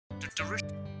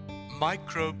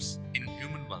Microbes in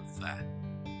human welfare.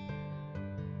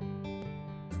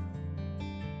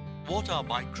 What are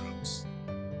microbes?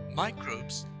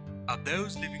 Microbes are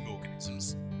those living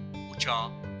organisms which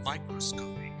are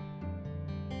microscopic.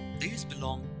 These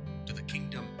belong to the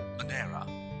kingdom Monera,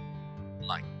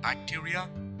 like bacteria,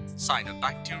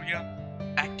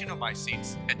 cyanobacteria,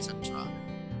 actinomycetes, etc.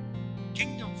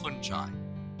 Kingdom fungi,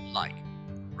 like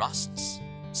rusts,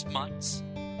 smuts,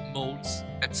 molds,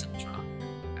 etc.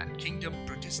 And kingdom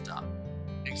Protista,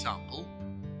 example,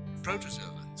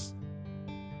 protozoans.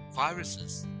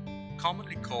 Viruses,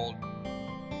 commonly called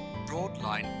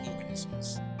broadline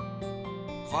organisms,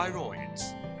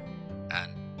 viroids,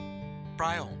 and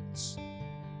prions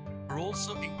are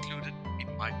also included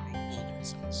in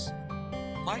microorganisms.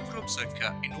 Microbes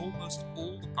occur in almost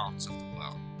all the parts of the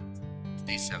world.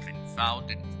 These have been found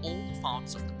in all the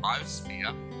parts of the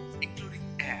biosphere, including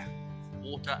air,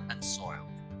 water, and soil.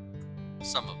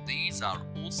 Some of these are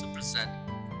also present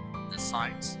in the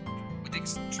sites with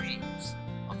extremes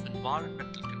of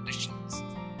environmental conditions,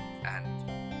 and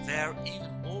they are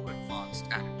even more advanced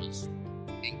animals,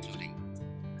 including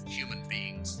human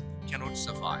beings, cannot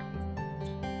survive.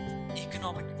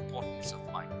 Economic importance of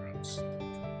microbes.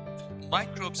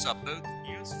 Microbes are both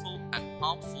useful and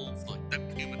harmful for the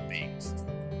human beings.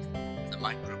 The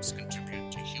microbes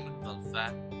contribute to human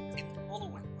welfare in the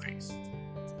following ways.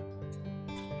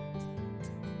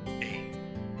 A.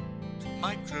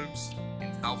 Microbes in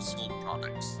household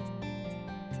products.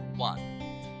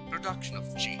 1. Production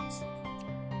of cheese.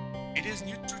 It is a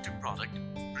nutritive product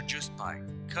produced by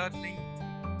curdling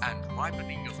and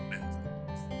ripening of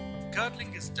milk.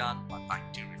 Curdling is done by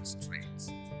bacterial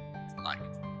strains like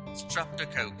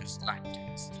Streptococcus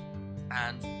lactis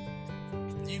and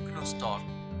Leuconostoc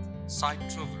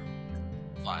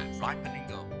citroverum, while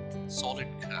ripening of solid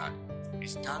curd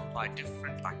is done by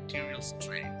different bacterial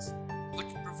strains which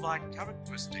provide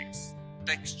characteristics,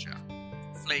 texture,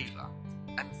 flavor,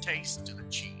 and taste to the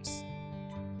cheese.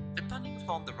 Depending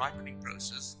upon the ripening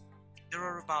process, there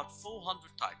are about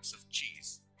 400 types of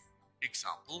cheese.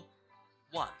 Example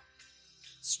 1.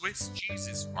 Swiss cheese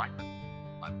is ripened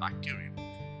by bacterium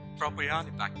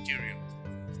Propionibacterium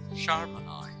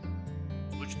sharmani,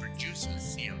 which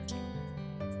produces CO2.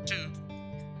 2.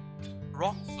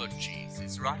 Roquefort cheese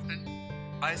is ripened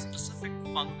by a specific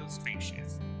fungal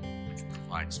species, which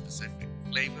provides specific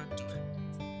flavor to it.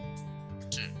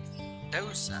 2.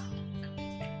 Dosa and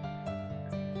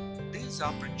Italy. These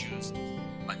are produced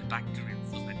by the bacterial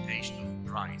fermentation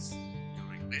of rice,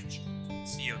 during which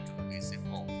CO2 is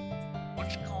evolved,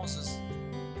 which causes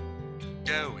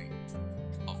doughing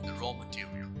of the raw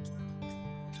material.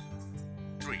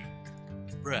 3.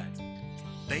 Bread.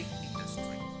 Baking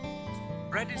industry.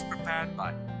 Bread is prepared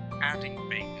by adding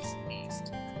baker's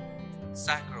yeast,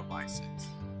 Saccharomyces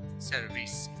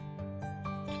cerevisiae,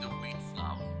 to the wheat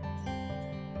flour.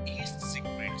 Yeast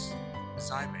secretes a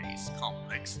zymase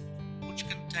complex which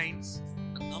contains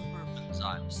a number of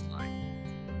enzymes like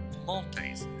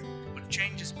maltase, which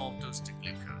changes maltose to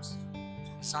glucose,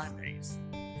 zymase,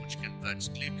 which converts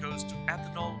glucose to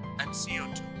ethanol and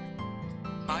CO2.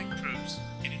 Microbes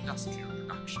in industrial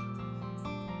production.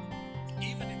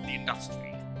 Even in the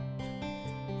industry,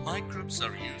 microbes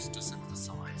are used to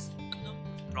synthesize a number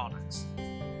of products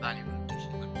valuable to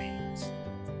human beings.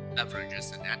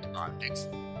 Beverages and antibiotics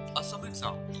are some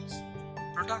examples.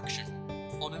 Production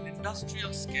on an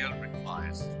industrial scale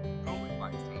requires growing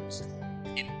microbes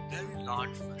in very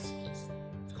large vessels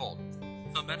called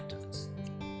fermenters.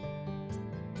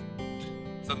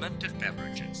 Fermented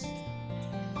beverages.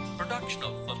 Production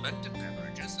of fermented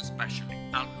beverages, especially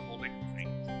alcoholic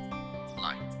drinks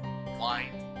like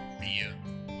wine, beer,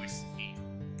 whiskey,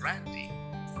 brandy,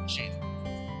 gin,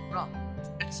 rum,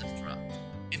 etc.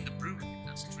 in the brewing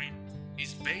industry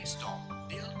is based on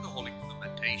the alcoholic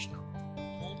fermentation of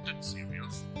malted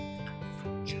cereals and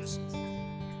fruit juices.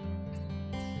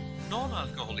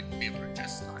 Non-alcoholic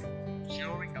beverages like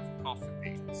curing of coffee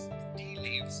beans, tea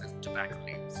leaves, and tobacco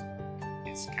leaves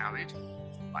is carried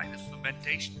by the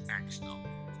fermentation action of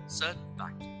certain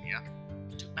bacteria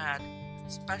to add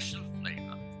special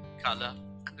flavor, color,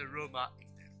 and aroma in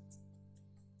them.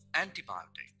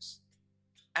 Antibiotics.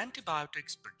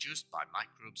 Antibiotics produced by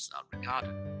microbes are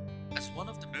regarded as one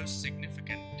of the most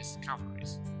significant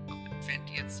discoveries of the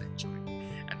 20th century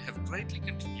and have greatly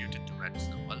contributed towards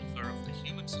the welfare of the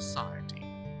human society.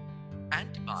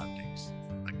 Antibiotics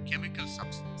are chemical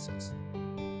substances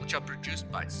which are produced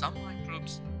by some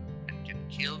microbes and can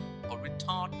kill or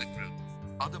retard the growth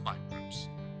of other microbes.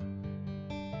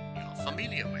 You are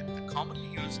familiar with the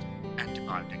commonly used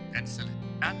antibiotic penicillin.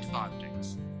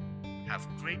 Antibiotics have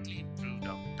greatly improved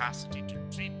our capacity to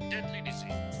treat deadly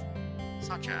diseases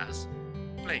such as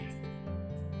plague,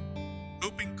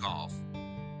 whooping cough,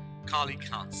 Kali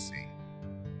Khansi,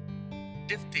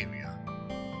 diphtheria,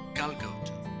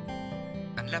 Galgotu,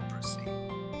 and leprosy,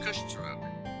 Kushtrog,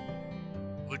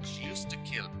 which used to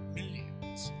kill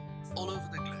millions all over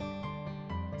the globe.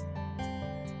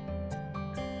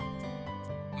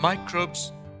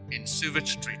 Microbes in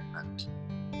sewage treatment.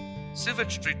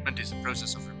 Sewage treatment is a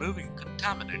process of removing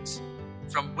contaminants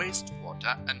from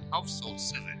wastewater and household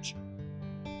sewage,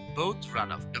 both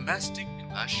run of domestic,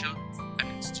 commercial, and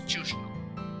institutional.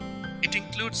 It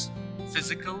includes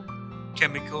physical,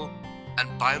 chemical,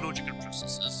 and biological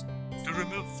processes to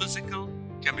remove physical,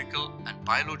 chemical, and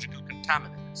biological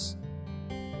contaminants.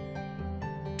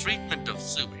 Treatment of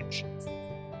sewage.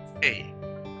 A.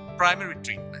 Primary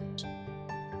treatment.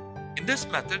 In this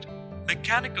method,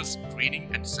 mechanical screening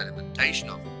and sedimentation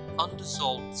of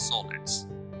undissolved solids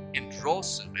in raw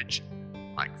sewage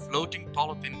like floating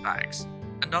polythene bags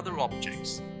and other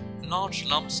objects, large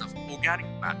lumps of organic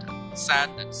matter,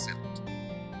 sand and silt,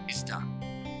 is done.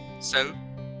 So,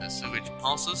 the sewage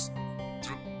passes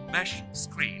through mesh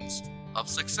screens of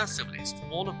successively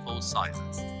smaller pore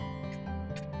sizes.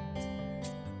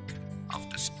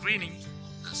 After screening,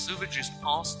 the sewage is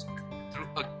passed through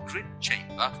a grid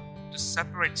chamber to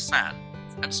separate sand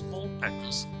and small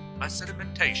pebbles by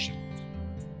sedimentation.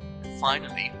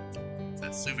 Finally,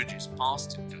 the sewage is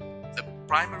passed into the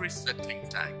primary settling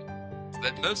tank,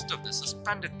 where most of the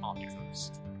suspended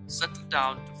particles settle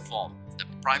down to form the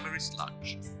primary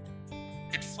sludge.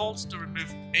 It falls to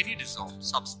remove any dissolved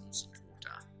substance in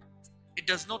water. It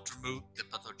does not remove the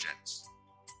pathogens.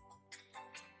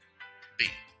 B.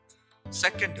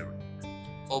 Secondary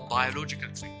or biological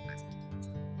treatment.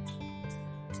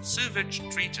 Sewage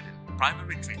treated in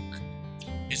primary treatment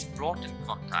is brought in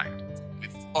contact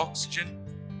with oxygen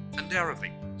and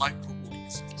aerobic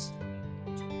microorganisms.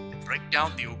 They break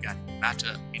down the organic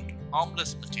matter into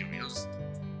harmless materials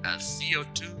as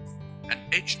CO2 and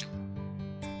H2.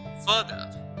 Further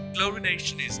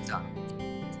chlorination is done.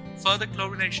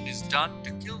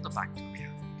 To kill the bacteria.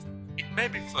 It may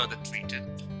be further treated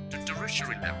to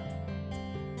tertiary level.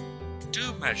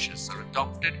 Two measures are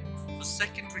adopted for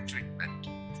secondary treatment.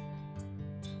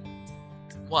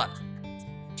 1.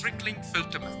 Trickling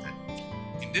filter method.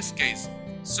 In this case,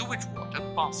 sewage water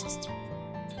passes through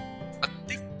a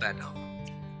thick bed of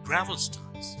gravel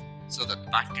stones so that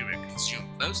bacteria consume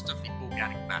most of the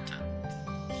organic matter.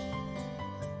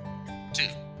 2.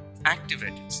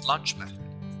 Activated sludge method.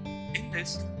 In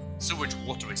this, sewage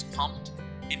water is pumped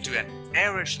into an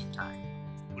aeration tank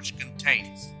which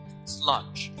contains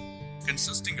sludge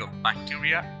consisting of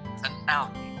bacteria and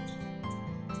algae.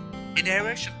 In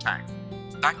aeration tank,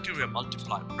 bacteria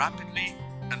multiply rapidly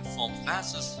and form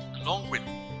masses along with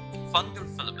fungal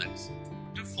filaments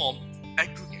to form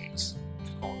aggregates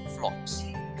called flocks.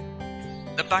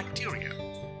 The bacteria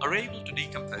are able to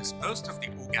decompose most of the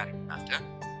organic matter,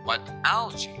 while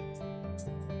algae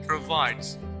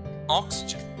provides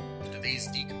oxygen to these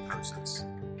decomposers.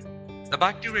 The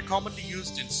bacteria commonly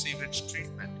used in sewage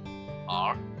treatment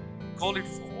are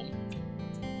coliform,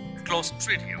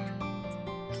 Clostridium,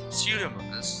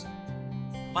 Pseudomonas,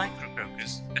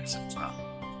 Microbes, etc.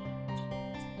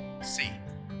 C.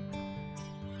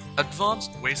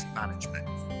 Advanced waste management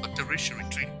or tertiary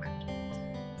treatment.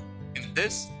 In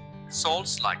this,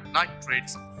 salts like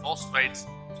nitrates and phosphates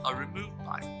are removed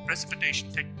by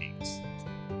precipitation techniques.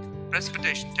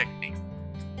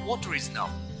 Water is now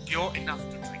pure enough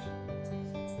to drink.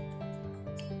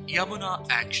 Yamuna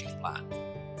Action Plan.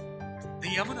 The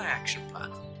Yamuna Action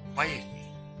Plan, YAP,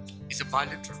 is a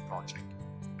bilateral project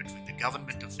between the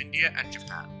Government of India and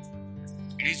Japan.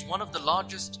 It is one of the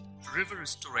largest river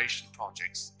restoration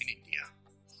projects in India.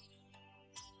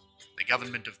 The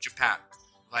Government of Japan,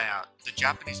 via the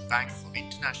Japanese Bank for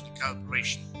International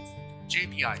Cooperation,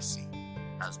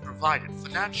 JBIC, has provided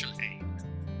financial aid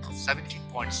of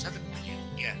 17.7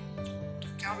 million yen to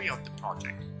carry out the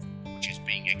project, which is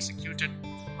being executed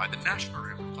by the National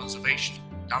River Conservation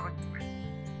Directorate,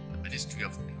 the Ministry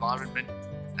of Environment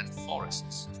and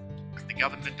Forests, and the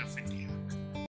Government of India.